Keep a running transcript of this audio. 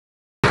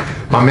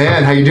My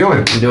man, how you doing?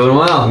 I'm doing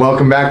well.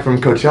 Welcome back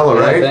from Coachella,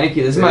 right? Thank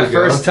you. This is my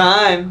first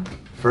time.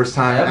 First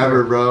time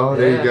ever, bro.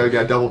 There you go. You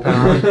got double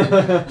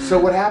pound. So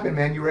what happened,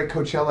 man? You were at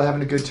Coachella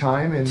having a good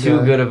time, and too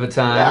good of a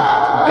time.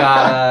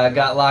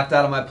 Got locked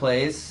out of my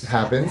place.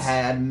 Happens.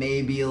 Had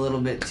maybe a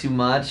little bit too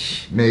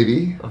much.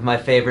 Maybe. Of my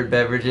favorite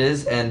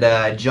beverages, and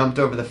I jumped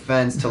over the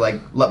fence to like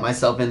let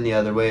myself in the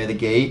other way of the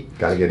gate.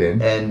 Gotta get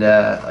in. And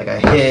like I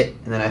hit,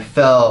 and then I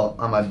fell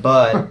on my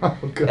butt,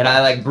 and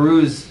I like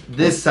bruised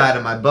this side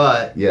of my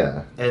butt.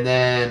 Yeah. And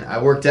then I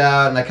worked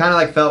out, and I kind of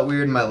like felt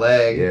weird in my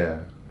leg. Yeah.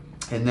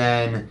 And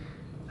then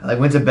I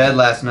went to bed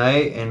last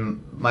night,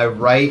 and my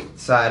right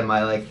side of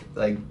my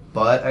like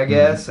butt, I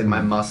guess, like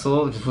my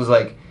muscle, just was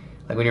like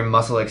when your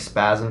muscle like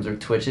spasms or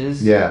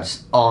twitches. Yeah.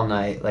 Just all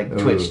night, like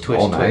twitch.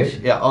 All night?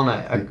 Yeah, all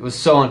night. It was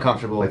so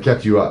uncomfortable. It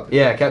kept you up.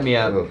 Yeah, it kept me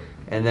up. Ugh.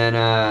 And then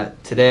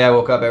today I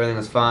woke up, everything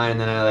was fine, and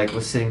then I like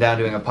was sitting down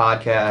doing a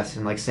podcast,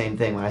 and like same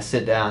thing, when I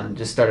sit down, it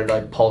just started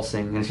like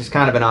pulsing, and it's just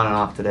kind of been on and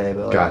off today.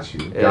 But like, Got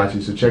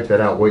you. So check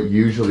that out. What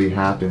usually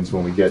happens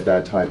when we get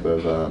that type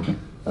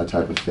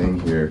of thing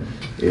here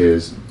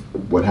is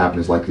what happened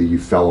is likely you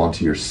fell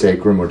onto your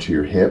sacrum or to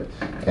your hip,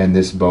 and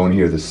this bone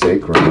here, the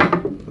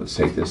sacrum, let's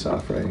take this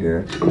off right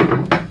here,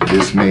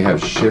 this may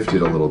have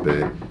shifted a little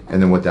bit,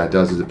 and then what that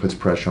does is it puts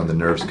pressure on the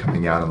nerves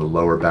coming out of the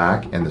lower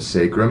back and the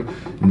sacrum,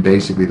 and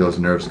basically those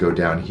nerves go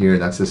down here,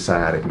 and that's the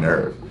sciatic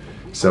nerve.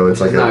 So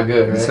it's like not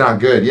good, right? It's not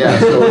good, yeah.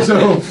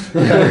 So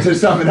to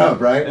sum it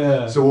up, right?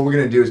 Yeah. So what we're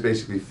gonna do is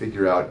basically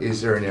figure out,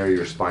 is there an area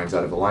your spine's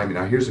out of alignment?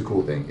 Now here's the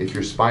cool thing: if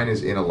your spine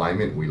is in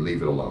alignment, we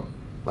leave it alone.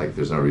 Like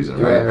there's no reason,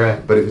 right?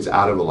 Right. But if it's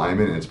out of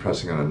alignment and it's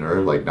pressing on a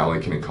nerve, like not only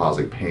can it cause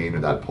like pain or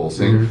that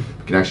pulsing,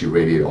 it can actually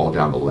radiate all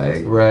down the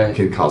leg. Right. It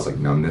can cause like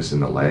numbness in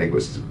the leg,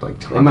 which is like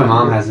tons. And my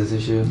mom has this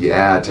issue.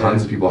 Yeah,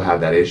 tons of people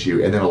have that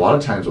issue. And then a lot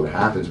of times what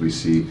happens we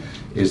see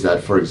is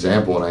that, for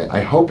example, and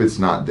I hope it's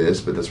not this,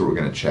 but that's what we're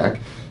gonna check.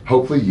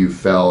 Hopefully you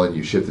fell and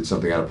you shifted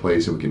something out of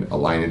place and we can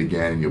align it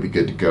again and you'll be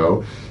good to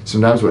go.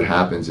 Sometimes what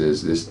happens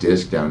is this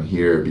disc down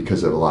here,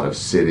 because of a lot of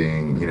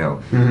sitting,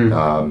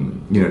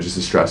 just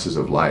the stresses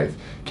of life,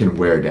 can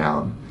wear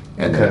down.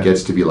 And then it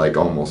gets to be like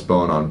almost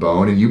bone on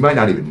bone, and you might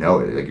not even know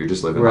it, like you're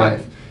just living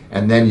life.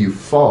 And then you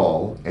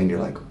fall and you're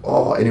like,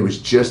 oh, and it was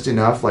just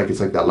enough, like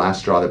it's like that last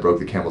straw that broke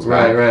the camel's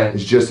back. Right.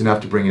 It's just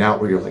enough to bring it out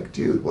where you're like,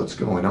 dude, what's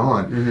going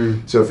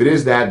on? So if it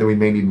is that, then we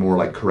may need more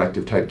like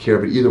corrective type care,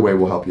 but either way,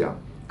 we'll help you out.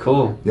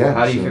 Cool. Yeah.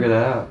 How do you figure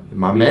that out?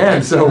 My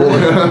man. So what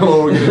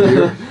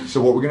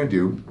we're gonna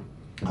do,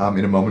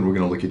 in a moment we're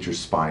gonna look at your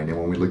spine, and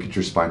when we look at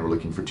your spine, we're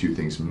looking for two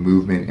things: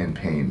 movement and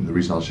pain. The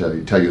reason I'll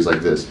tell you is like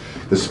this: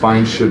 the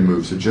spine should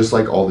move. So just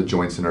like all the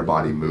joints in our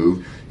body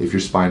move, if your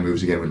spine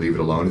moves again, we leave it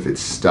alone. If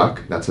it's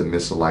stuck, that's a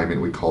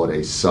misalignment. We call it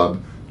a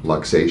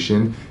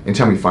subluxation.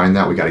 Anytime we find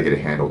that, we got to get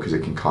a handle because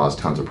it can cause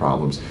tons of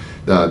problems.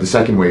 The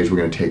second way is we're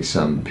going to take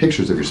some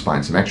pictures of your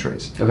spine, some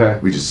x-rays. Okay.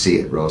 We just see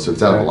it, bro. So if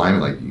it's out of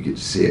alignment, like you get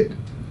to see it.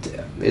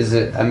 Is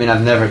it? I mean,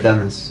 I've never done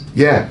this.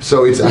 Yeah,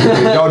 so it's,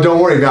 don't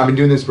worry, I've been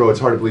doing this, bro,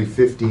 it's hard to believe,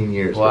 15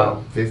 years, Wow.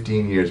 bro.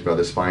 15 years, bro,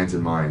 the spines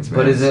and minds, man.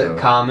 But is it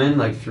common,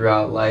 like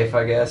throughout life,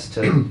 I guess,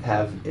 to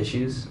have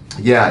issues?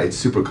 Yeah, it's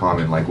super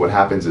common. Like what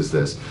happens is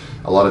this,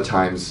 a lot of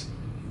times,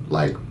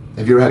 like,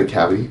 have you ever had a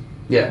cavity?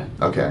 Yeah.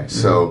 Okay,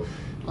 so,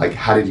 like,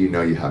 how did you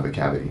know you have a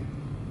cavity?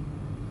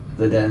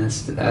 The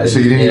dentist. So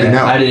you didn't even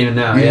know? I didn't even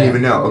know. You didn't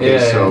even know, okay,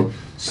 Yeah, so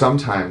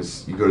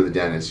sometimes you go to the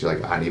dentist, you're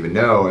like, I didn't even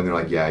know, and they're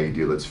like, yeah, you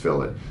do, let's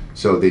fill it.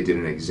 So they did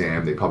an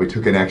exam, they probably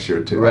took an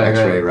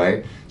x-ray,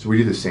 right? So we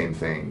do the same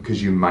thing, because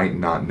you might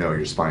not know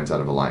your spine's out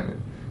of alignment.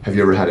 Have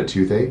you ever had a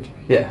toothache?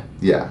 Yeah.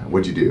 Yeah,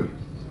 what'd you do?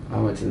 I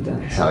went to the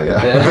dentist. Hell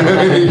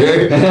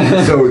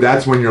yeah. So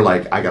that's when you're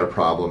like, I got a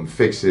problem,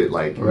 fix it,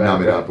 like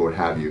numb it up or what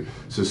have you.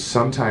 So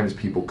sometimes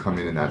people come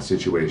in that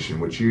situation,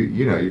 which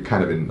you're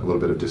kind of in a little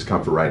bit of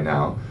discomfort right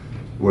now,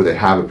 where they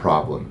have a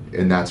problem,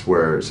 and that's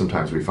where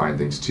sometimes we find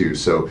things too.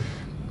 So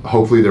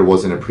hopefully there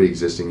wasn't a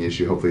pre-existing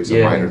issue, hopefully it's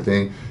a minor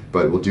thing,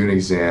 but we'll do an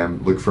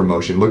exam, look for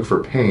motion, look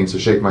for pain. So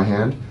shake my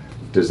hand.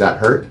 Does that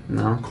hurt?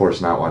 No. Of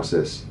course not. Watch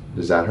this.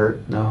 Does that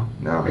hurt? No.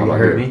 No. Are you gonna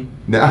hurt me?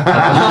 No.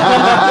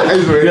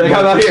 You're like, how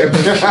about here?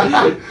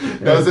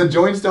 No, so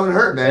joints don't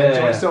hurt, man.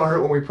 Yeah, Joints don't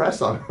hurt when we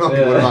press on them.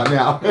 What about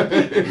now?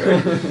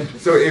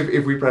 So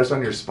if we press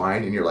on your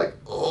spine and you're like,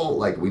 oh,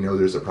 like we know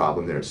there's a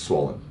problem there, it's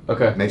swollen.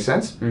 Okay. Make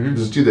sense?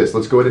 Let's do this.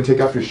 Let's go ahead and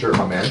take off your shirt,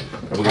 my man.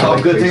 Oh,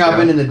 good thing I've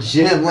been in the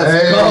gym.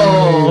 Let's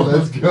go.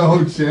 Let's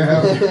go,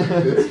 champ.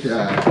 This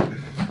guy.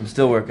 I'm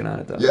still working on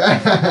it though.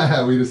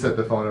 Yeah, we just set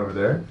the phone over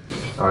there.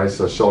 All right,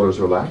 so shoulders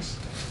relax.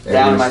 And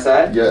down my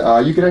side? Yeah,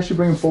 you can actually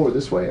bring them forward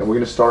this way. And we're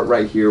going to start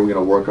right here. We're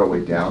going to work our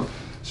way down.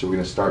 So we're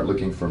going to start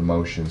looking for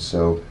motion.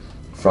 So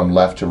from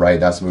left to right,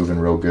 that's moving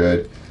real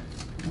good.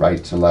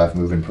 Right to left,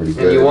 moving pretty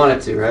good. And you want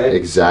it to, right?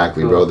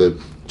 Exactly, bro. The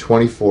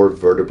 24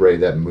 vertebrae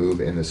that move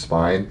in the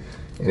spine.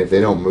 And if they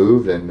don't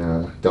move, then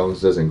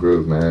doesn't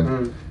groove,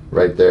 man.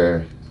 Right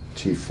there,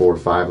 T4,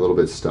 5, a little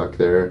bit stuck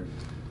there.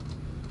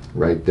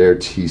 Right there,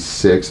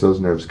 T6. Those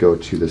nerves go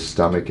to the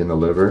stomach and the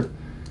liver.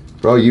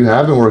 Bro, you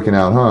have been working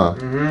out,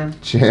 huh?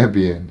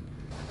 Champion.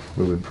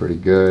 Moving pretty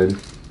good.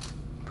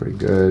 Pretty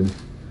good.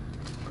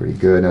 Pretty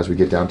good. And as we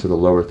get down to the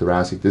lower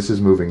thoracic, this is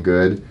moving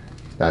good.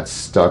 That's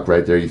stuck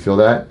right there. You feel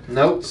that?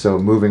 Nope. So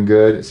moving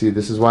good. See,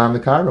 this is why I'm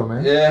the Chiro,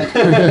 man.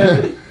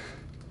 Yeah.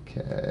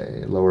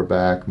 Okay, lower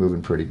back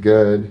moving pretty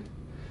good.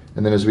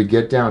 And then as we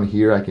get down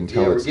here, I can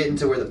tell we're getting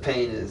to where the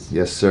pain is.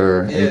 Yes,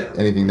 sir. Yeah.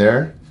 Anything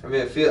there? I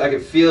mean, I can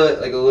feel it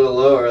like a little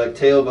lower, like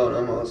tailbone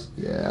almost.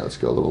 Yeah, let's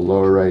go a little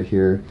lower right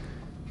here.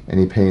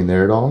 Any pain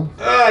there at all?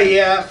 Oh,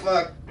 yeah,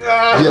 fuck.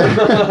 Ah.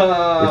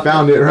 Yeah. We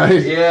found it,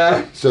 right?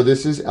 Yeah. So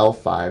this is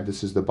L5.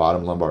 This is the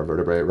bottom lumbar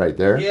vertebrae right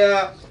there.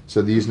 Yeah.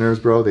 So these nerves,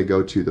 bro, they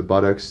go to the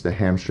buttocks, the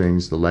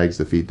hamstrings, the legs,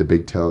 the feet, the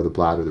big toe, the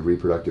bladder, the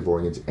reproductive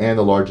organs, and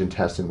the large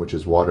intestine, which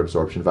is water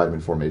absorption,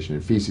 vitamin formation,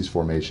 and feces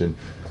formation.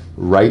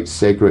 Right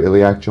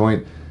sacroiliac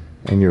joint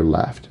and your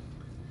left.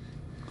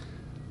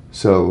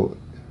 So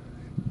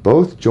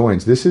both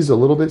joints, this is a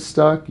little bit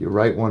stuck. Your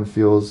right one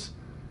feels,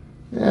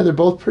 yeah, they're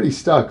both pretty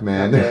stuck,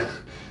 man. Okay.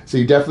 So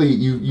you definitely,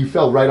 you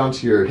fell right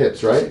onto your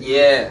hips, right?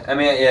 Yeah, I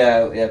mean,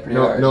 yeah, pretty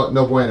hard.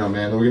 No bueno,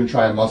 man. We're going to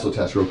try a muscle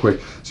test real quick.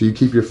 So you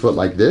keep your foot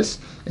like this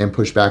and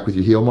push back with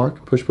your heel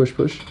mark. Push, push,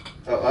 push.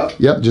 Oh, up?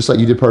 Yep, just like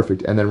you did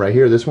perfect. And then right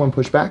here, this one,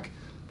 push back.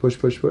 Push,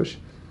 push, push.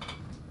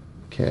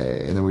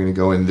 Okay, and then we're going to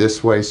go in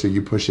this way. So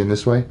you push in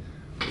this way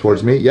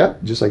towards me.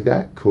 Yep, just like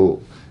that.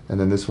 Cool. And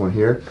then this one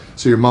here.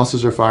 So your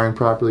muscles are firing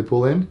properly.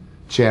 Pull in.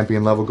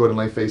 Champion level. Go ahead and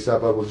lay face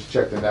up. We'll just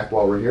check the neck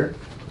while we're here.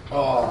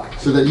 Oh.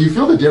 So that you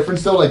feel the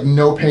difference though, like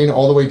no pain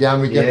all the way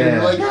down. We get there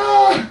and you're like,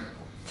 ah!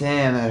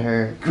 Damn, that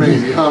hurt.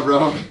 Crazy, huh,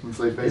 bro? Let's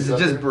lay face Is it up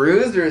just there.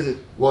 bruised or is it?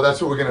 Well,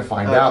 that's what we're gonna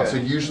find out. So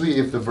usually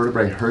if the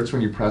vertebrae hurts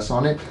when you press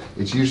on it,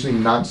 it's usually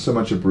not so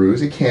much a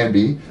bruise. It can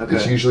be. Okay.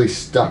 It's usually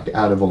stuck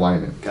out of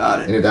alignment.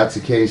 Got it. And if that's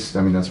the case,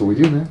 I mean, that's what we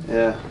do, man.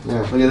 Yeah. Yeah.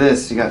 Look at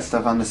this. You got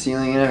stuff on the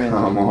ceiling and everything.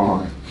 Come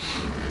on.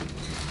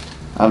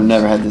 I've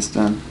never had this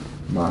done.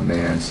 My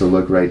man. So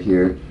look right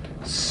here.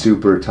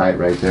 Super tight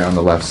right there on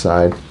the left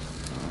side.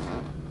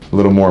 A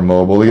little more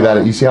mobile. Look at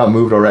that. You see how it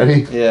moved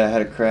already? Yeah, I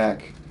had a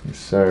crack. Yes,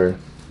 sir.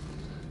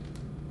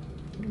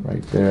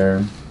 Right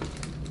there.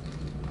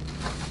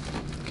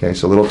 Okay,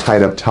 so a little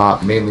tight up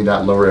top, mainly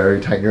that lower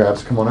area. Tighten your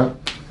abs. Come on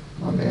up.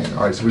 Oh, man.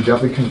 All right, so we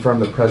definitely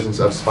confirmed the presence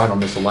of spinal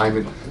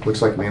misalignment.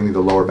 Looks like mainly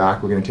the lower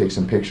back. We're going to take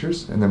some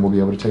pictures, and then we'll be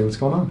able to tell you what's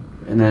going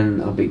on. And then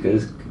I'll be good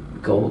as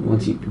gold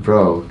once you...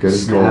 Bro, good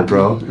as gold,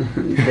 bro.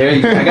 There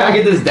you, I got to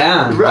get this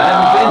down. I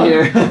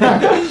haven't been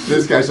here.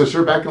 This guy. So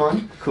sure, back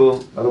on.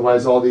 Cool.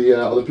 Otherwise, all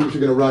the peeps are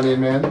going to run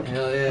in, man.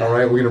 Hell yeah. All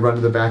right, we're going to run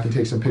to the back and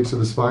take some pics of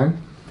the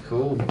spine.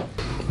 Cool.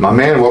 My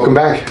man, welcome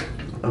back.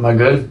 Am I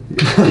good?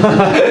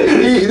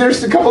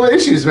 There's a couple of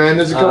issues, man.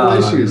 There's a couple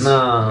of issues.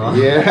 No.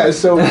 Yeah,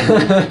 so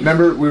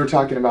remember we were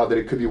talking about that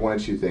it could be one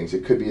of two things.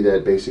 It could be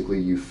that basically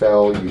you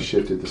fell, you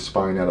shifted the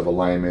spine out of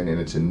alignment and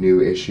it's a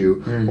new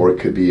issue, or it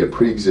could be a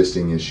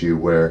pre-existing issue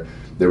where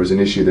there was an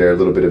issue there, a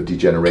little bit of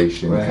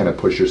degeneration, and you kind of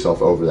push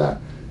yourself over that.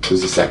 This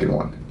is the second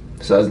one.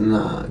 So that's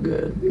not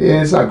good.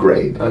 Yeah, it's not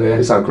great. Okay.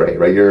 It's not great,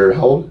 right? You're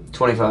how old?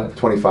 25.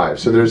 25.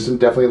 So there's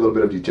definitely a little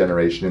bit of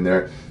degeneration in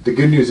there. The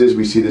good news is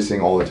we see this thing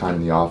all the time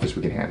in the office.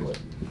 We can handle it.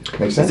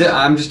 Make sense?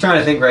 I'm just trying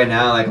to think right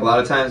now, like a lot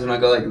of times when I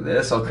go like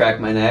this, I'll crack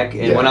my neck.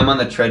 And when I'm on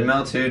the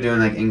treadmill too, doing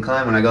like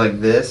incline, when I go like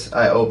this,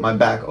 my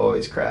back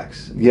always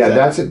cracks. Yeah,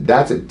 that's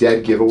a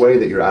dead giveaway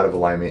that you're out of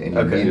alignment and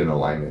you need an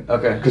alignment.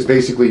 Okay. Because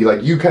basically,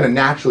 like you kind of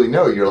naturally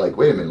know, you're like,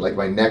 wait a minute, like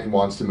my neck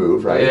wants to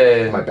move, right?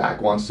 Yeah. My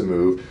back wants to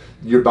move.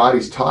 Your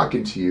body's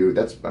talking to you.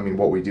 That's, I mean,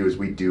 what we do is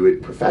we do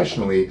it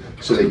professionally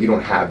so that you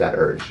don't have that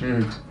urge.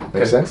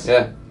 Make sense?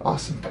 Yeah.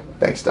 Awesome.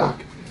 Thanks,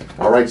 Doc.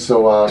 All right,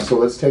 so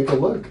let's take a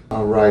look.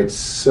 All right,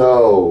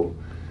 so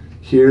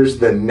here's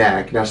the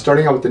neck. Now,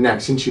 starting out with the neck,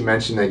 since you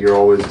mentioned that you're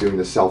always doing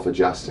the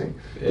self-adjusting,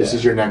 this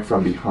is your neck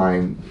from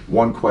behind.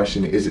 One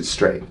question, is it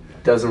straight?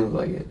 Doesn't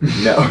look like it.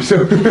 No.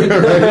 So,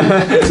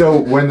 right? So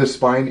when the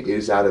spine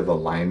is out of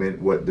alignment,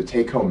 what the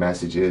take-home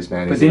message is,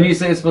 man. But then you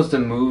say it's supposed to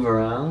move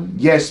around?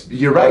 Yes,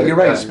 you're right. You're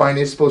right. Spine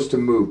is supposed to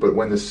move, but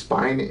when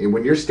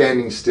you're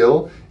standing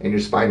still and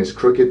your spine is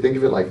crooked, think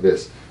of it like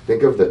this.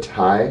 Think of the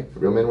tie.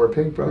 Real men wear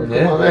pink, bro.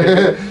 Come on,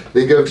 man.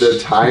 Think of the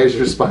tie as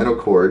your spinal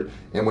cord,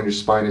 and when your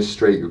spine is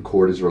straight, your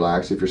cord is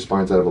relaxed. If your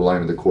spine's out of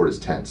alignment, the cord is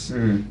tense.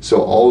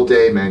 So all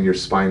day, man, your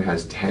spine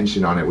has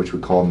tension on it, which we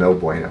call no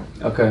bueno.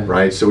 Okay.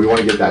 Right? So we want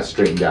to get that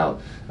straightened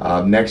out.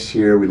 Next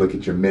here, we look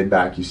at your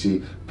mid-back. You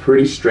see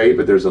pretty straight,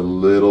 but there's a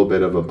little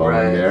bit of a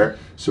bone there.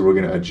 So we're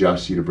going to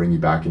adjust you to bring you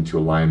back into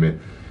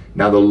alignment.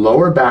 Now the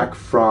lower back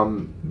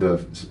from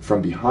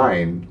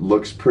behind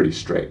looks pretty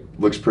straight,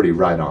 looks pretty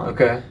right on.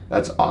 Okay.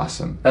 That's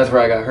awesome. That's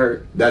where I got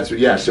hurt.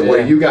 So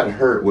where you got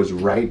hurt was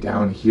right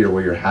down here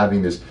where you're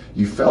having this,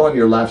 you fell on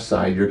your left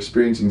side, you're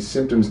experiencing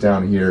symptoms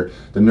down here,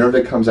 the nerve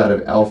that comes out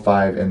of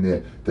L5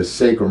 and the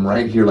sacrum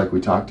right here like we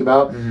talked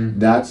about,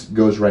 that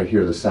goes right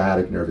here, the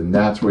sciatic nerve, and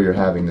that's where you're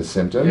having the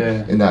symptom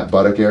in that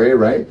buttock area,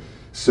 right?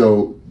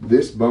 So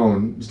this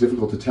bone, it's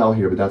difficult to tell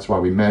here, but that's why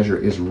we measure,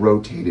 is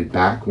rotated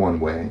back one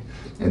way,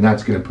 and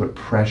that's going to put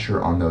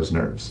pressure on those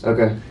nerves.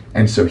 Okay.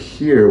 And so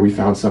here we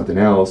found something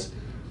else.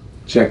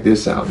 Check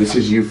this out. This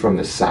is you from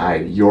the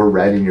side. You're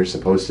red and you're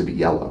supposed to be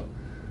yellow.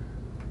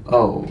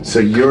 Oh. So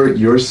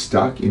you're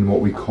stuck in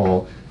what we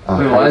call.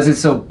 Wait, why is it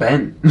so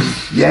bent?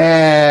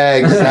 Yeah,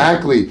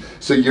 exactly.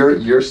 So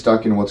you're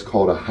stuck in what's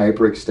called a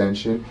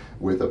hyperextension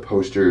with a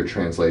posterior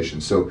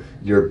translation. So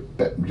you're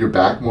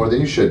back more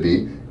than you should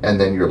be, and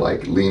then you're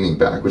like leaning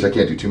back, which I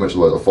can't do too much,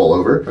 otherwise I'll fall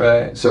over.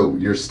 Right. So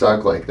you're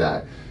stuck like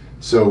that.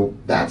 So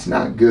that's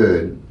not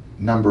good.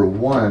 Number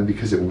one,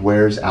 because it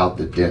wears out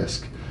the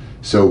disc.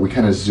 So we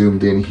kind of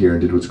zoomed in here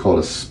and did what's called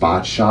a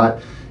spot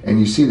shot, and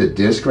you see the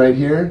disc right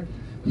here.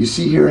 You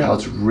see here how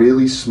it's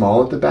really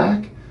small at the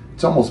back.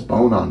 It's almost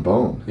bone on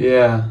bone.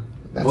 Yeah.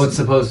 What's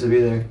supposed to be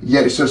there?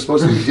 Yeah, so it's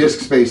supposed to be disc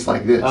space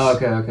like this. Oh,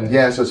 okay.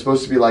 Yeah, so it's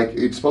supposed to be like,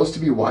 it's supposed to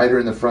be wider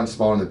in the front,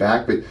 smaller in the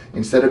back, but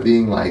instead of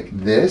being like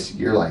this,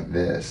 you're like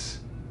this.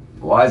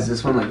 Why does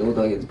this one like look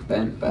like it's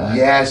bent back?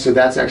 Yeah, so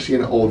that's actually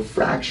an old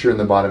fracture in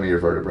the bottom of your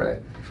vertebrae.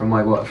 From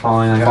like what,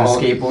 falling like on a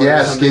skateboard?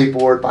 Yeah, or something?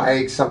 skateboard,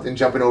 bike, something,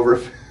 jumping over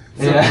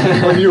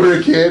Yeah. when you were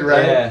a kid,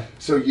 right? Yeah.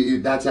 So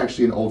that's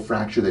actually an old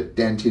fracture that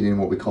dented in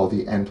what we call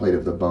the end plate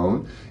of the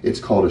bone. It's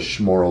called a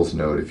Schmorl's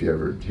node, if you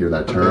ever hear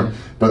that term. Okay.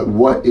 But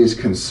what is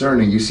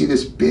concerning, you see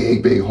this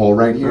big hole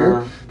right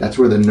here? That's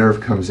where the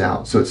nerve comes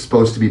out. So it's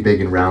supposed to be big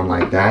and round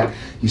like that.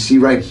 You see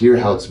right here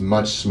how it's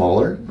much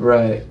smaller?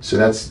 Right. So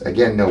that's,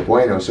 again, no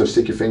bueno. So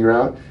stick your finger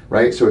out,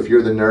 right? So if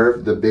you're the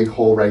nerve, the big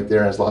hole right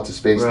there has lots of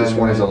space. Right, this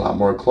one is a lot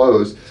more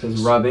closed. So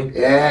it's rubbing?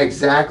 Yeah,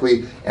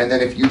 exactly. And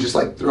then if you just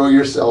like throw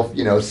yourself,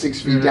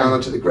 6 feet down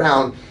onto the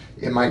ground,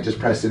 it might just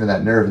press into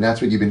that nerve. And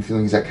that's what you've been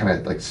feeling, is that kind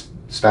of like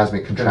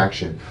spasmic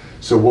contraction.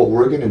 So what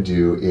we're going to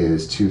do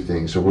is two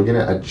things. So we're going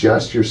to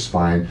adjust your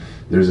spine.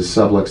 There's a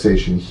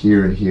subluxation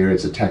here and here.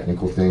 It's a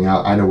technical thing.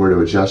 I know where to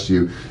adjust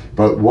you.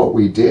 But what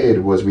we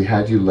did was we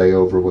had you lay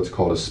over what's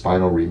called a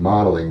spinal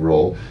remodeling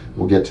roll.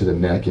 We'll get to the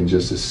neck in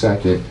just a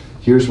second.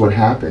 Here's what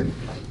happened.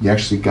 You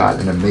actually got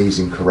an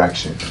amazing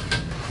correction.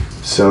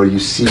 So you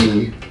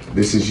see,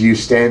 this is you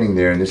standing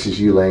there, and this is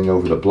you laying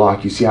over the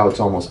block. You see how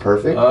it's almost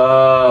perfect?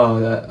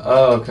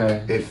 Oh,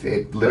 okay.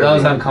 It But that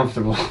was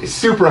uncomfortable. It's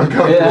super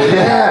uncomfortable, Yeah.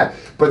 yeah.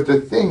 But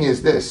the thing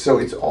is this, so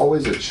it's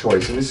always a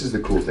choice, and this is the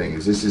cool thing,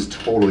 is this is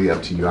totally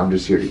up to you. I'm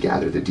just here to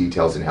gather the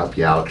details and help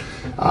you out.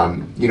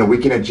 We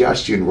can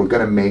adjust you, and we're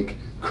gonna make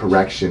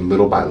correction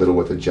little by little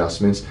with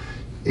adjustments.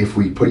 If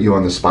we put you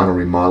on the spinal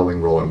remodeling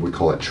roll, and we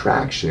call it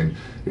traction,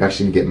 you're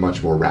actually gonna get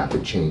much more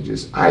rapid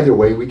changes. Either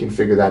way, we can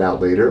figure that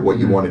out later, what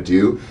you wanna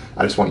do.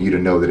 I just want you to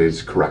know that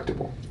it's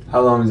correctable.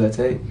 How long does that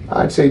take?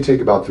 I'd say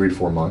take about 3 to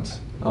 4 months.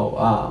 Oh,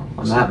 wow.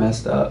 I'm that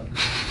messed up.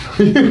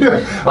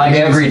 Like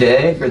every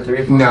day for 3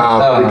 or 4 No,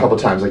 months? a couple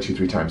times, like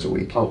 2-3 times a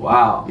week. Oh,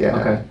 wow. Yeah.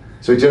 Okay.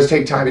 So it does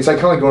take time. It's like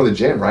kind of like going to the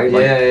gym, right?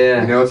 Like,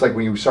 Yeah. It's like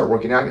when you start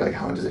working out, you're like,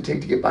 how long does it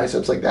take to get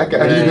biceps like that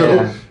guy?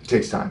 Yeah. It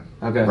takes time.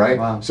 Okay. Right?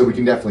 Wow. So we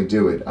can definitely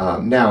do it.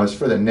 Now, as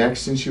for the neck,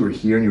 since you were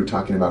here and you were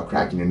talking about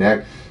cracking your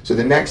neck, so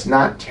the neck's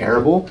not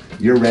terrible.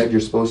 You're red,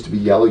 you're supposed to be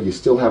yellow. You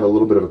still have a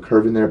little bit of a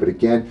curve in there, but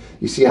again,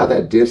 you see how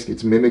that disc,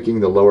 it's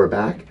mimicking the lower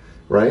back,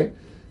 right?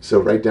 So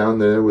right down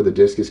there where the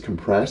disc is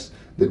compressed,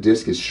 the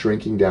disc is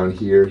shrinking down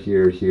here,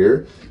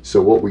 here.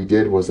 So what we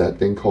did was that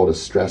thing called a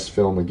stress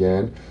film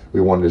again.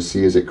 We wanted to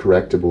see, is it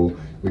correctable?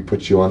 We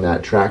put you on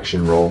that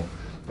traction roll,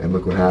 and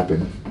look what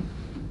happened.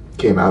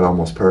 Came out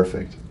almost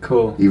perfect.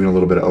 Cool. Even a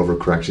little bit of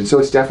overcorrection. So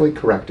it's definitely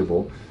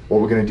correctable.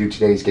 What we're gonna do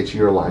today is get you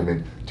your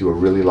alignment, do a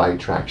really light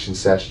traction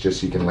sesh just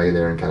so you can lay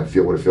there and kind of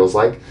feel what it feels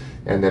like,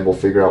 and then we'll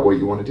figure out what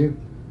you wanna do.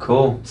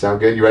 Cool. Sound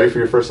good? You ready for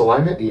your first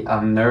alignment?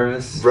 I'm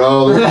nervous.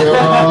 Bro,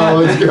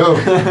 let's go,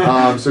 let's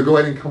go. So go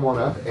ahead and come on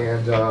up,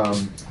 and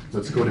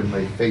let's go ahead and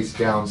lay face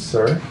down,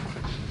 sir.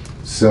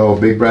 So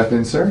big breath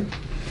in, sir.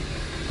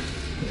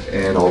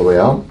 And all the way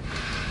out.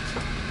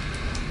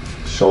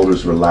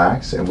 Shoulders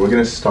relax, and we're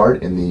gonna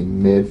start in the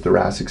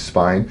mid-thoracic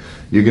spine.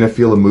 You're gonna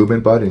feel a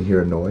movement, bud, and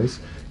hear a noise.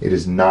 It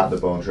is not the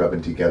bones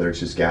rubbing together, it's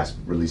just gas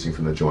releasing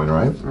from the joint, all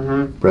right?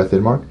 Mm-hmm. Breath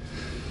in, Mark.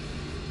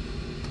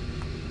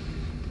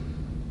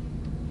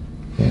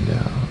 And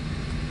out.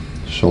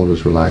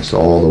 Shoulders relaxed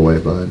all the way,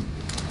 bud.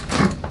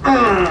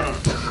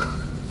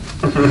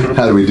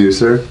 How do we do,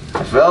 sir?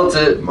 I felt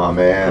it. My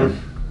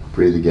man.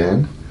 Breathe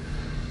again.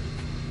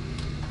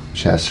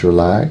 Chest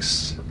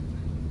relaxed.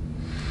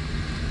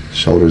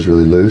 Shoulders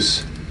really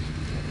loose.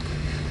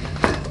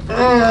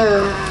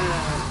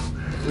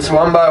 Just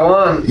one by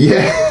one.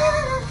 Yeah.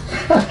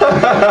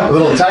 A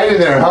little tight in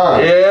there, huh?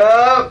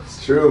 Yep.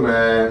 It's true,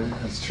 man.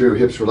 It's true.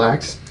 Hips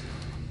relaxed.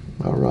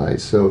 All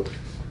right, so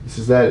this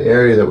is that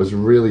area that was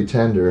really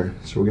tender.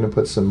 So we're going to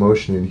put some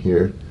motion in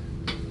here.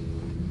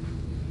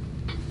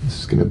 This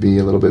is going to be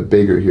a little bit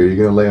bigger here. You're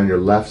going to lay on your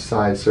left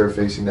side, sir,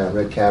 facing that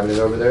red cabinet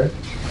over there.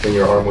 Bring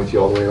your arm with you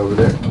all the way over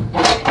there.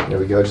 There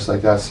we go, just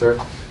like that, sir.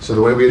 So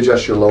the way we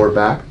adjust your lower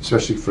back,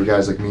 especially for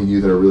guys like me and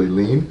you that are really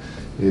lean,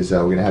 is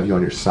we're going to have you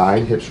on your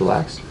side, hips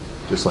relaxed.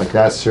 Just like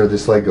that, sir.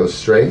 This leg goes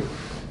straight.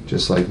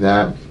 Just like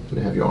that. I'm going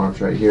to have your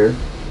arms right here.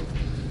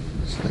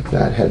 Just like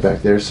that. Head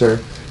back there, sir.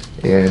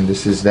 And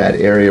this is that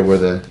area where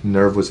the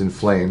nerve was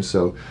inflamed.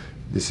 So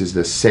this is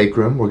the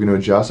sacrum. We're going to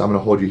adjust. I'm going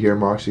to hold you here,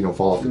 Mark, so you don't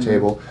fall off the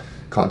table.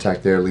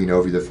 Contact there. Lean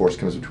over. The force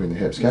comes between the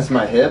hips. Okay? This is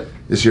my hip?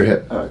 This is your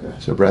hip. Okay.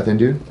 So breath in,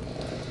 dude.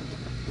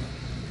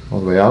 All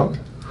the way out.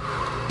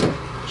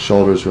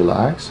 Shoulders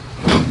relax.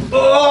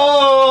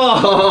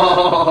 Oh!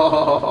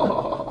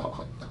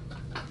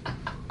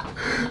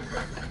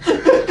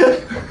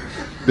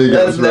 Big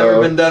That's ups, never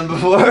bro. been done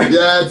before.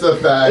 Yeah, it's a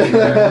fact,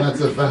 man. That's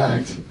a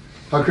fact.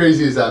 How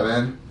crazy is that,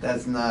 man?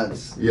 That's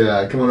nuts.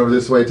 Yeah, come on over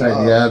this way,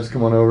 tighten the abs,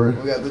 come on over.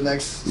 We got the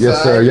next Yes,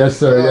 side. sir, yes,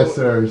 sir, Oh. yes,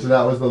 sir. So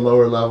that was the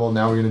lower level.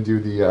 Now we're gonna do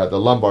the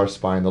lumbar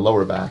spine, the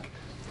lower back.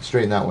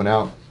 Straighten that one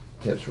out.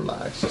 Hips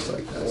relax, just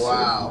like that.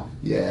 Wow.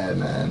 Sir. Yeah,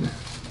 man.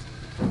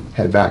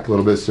 Head back a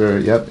little bit, sir.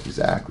 Yep,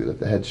 exactly. Let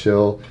the head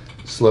chill.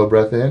 Slow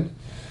breath in.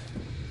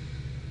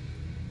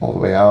 All the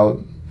way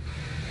out.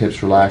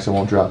 Hips relax. I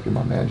won't drop you,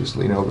 my man. Just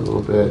lean over a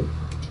little bit.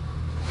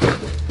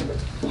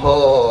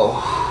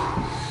 Oh.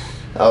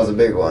 That was a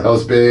big one. That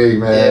was big,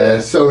 man. Yeah.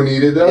 So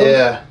needed, though.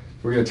 Yeah.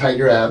 We're gonna tighten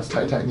your abs.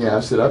 Tighten your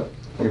abs. Sit up.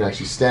 We're gonna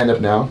actually stand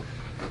up now.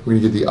 We're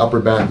gonna get the upper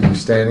back view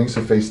standing,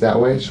 so face that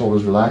way.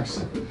 Shoulders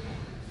relaxed.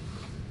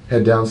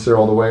 Head down, sir,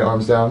 all the way.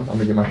 Arms down. I'm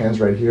gonna get my hands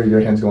right here.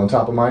 Your hands go on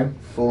top of mine.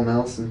 Full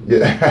Nelson.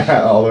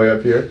 Yeah, all the way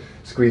up here.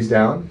 Squeeze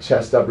down.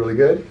 Chest up really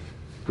good.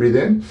 Breathe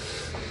in.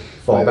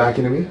 Fall back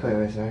into me.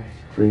 Wait, sorry.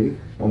 Breathe.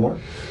 One more.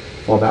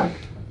 Fall back.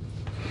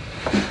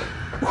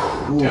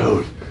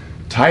 Dude,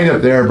 tight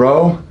up there,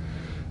 bro.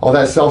 All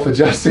that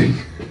self-adjusting.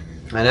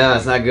 I know,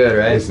 it's not good,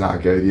 right? It's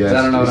not good. Yes.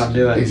 I don't know what I'm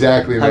doing.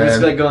 Exactly, man. I'm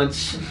just like going.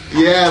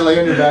 Yeah, lay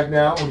on your back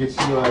now. We'll get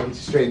you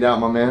straightened out,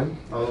 my man.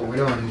 Oh, we're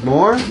doing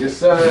more? Yes,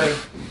 sir.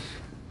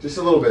 Just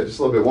a little bit. Just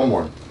a little bit. One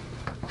more.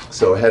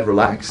 So head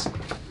relax.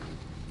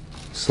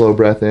 Slow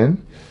breath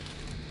in.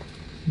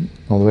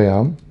 All the way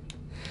out.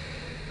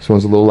 This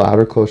one's a little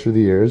louder, closer to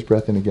the ears.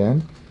 Breath in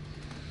again.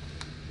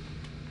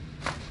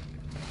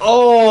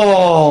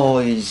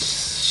 Oh,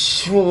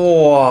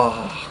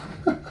 sure.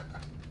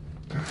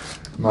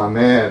 My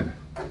man.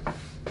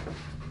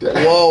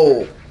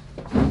 Whoa.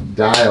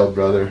 Dialed,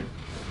 brother.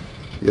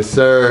 Yes,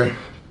 sir.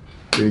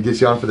 Gonna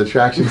get you on for the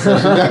traction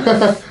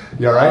session.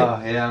 You all right?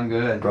 Oh, yeah, I'm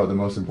good. Bro, the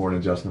most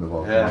important adjustment of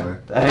all. Yeah.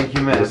 Thank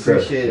you, man. Yes, sir.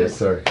 Appreciate it. Yes,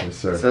 sir. Yes,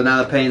 sir. So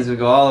now the pains would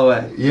go all the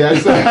way.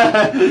 Yes,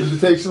 it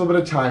takes a little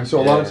bit of time. So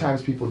a lot of Yeah.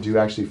 times people do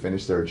actually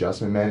finish their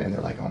adjustment, man, and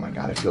they're like, oh my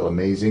God, I feel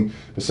amazing.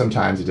 But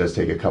sometimes it does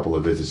take a couple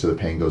of visits so the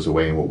pain goes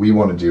away. And what we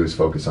want to do is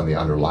focus on the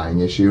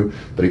underlying issue.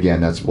 But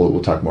again,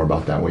 we'll talk more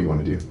about that, what you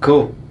want to do.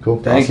 Cool.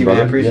 Cool. Thank Awesome, you, man.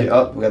 brother. Appreciate it. Yeah.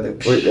 Oh, we got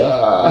the. Wait, You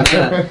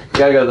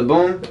gotta go the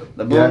boom,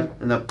 Yeah.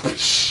 and the.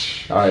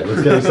 All right,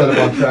 let's get it set up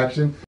on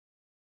traction.